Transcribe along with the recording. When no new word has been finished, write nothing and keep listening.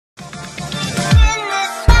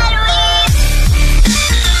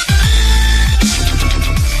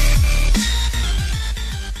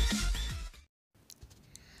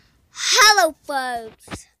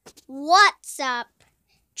What's up?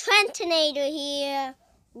 Trentinator here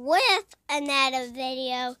with another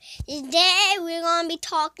video. Today we're going to be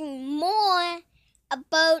talking more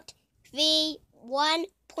about the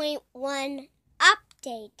 1.1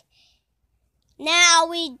 update. Now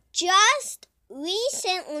we just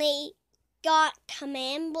recently got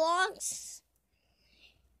command blocks.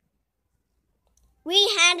 We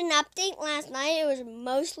had an update last night. It was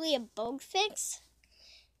mostly a bug fix.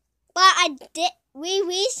 But we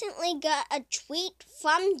recently got a tweet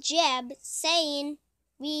from Jeb saying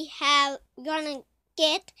gonna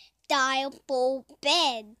get dialable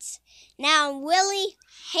beds. Now I'm really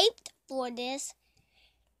hyped for this.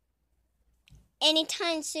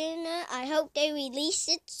 Anytime sooner. I hope they release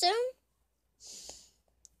it soon.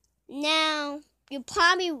 Now you're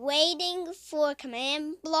probably waiting for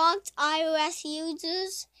command blocks, iOS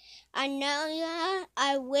users. I know you are.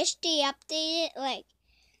 I wish they updated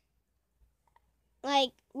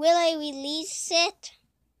will they release it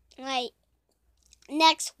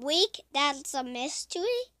next week? That's a mystery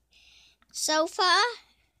so far,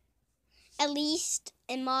 at least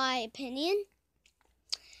in my opinion.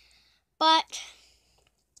 But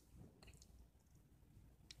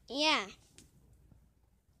yeah.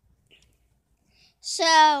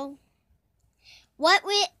 So what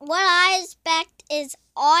I expect is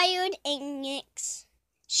Iron Ingots,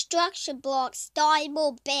 structure blocks,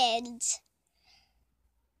 dialable beds,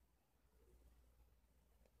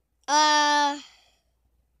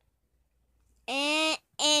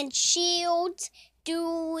 and shields,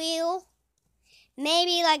 dual wheel,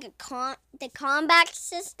 maybe like the combat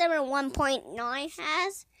system in 1.9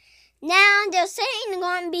 has. Now they're saying they're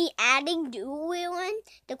going to be adding dual wheeling.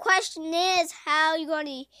 The question is how you're going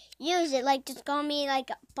to use it. Like there's going to be like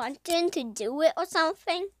a button to do it or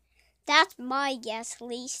something. That's my guess, at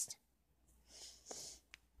least.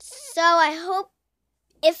 So I hope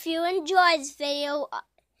if you enjoyed this video,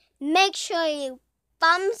 make sure you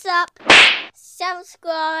thumbs up,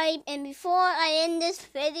 subscribe, and before I end this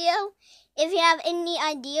video, if you have any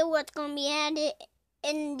idea what's going to be added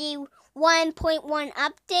in the 1.1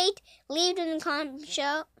 update, leave it in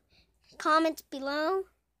the comments below.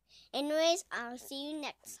 Anyways, I'll see you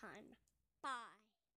next time.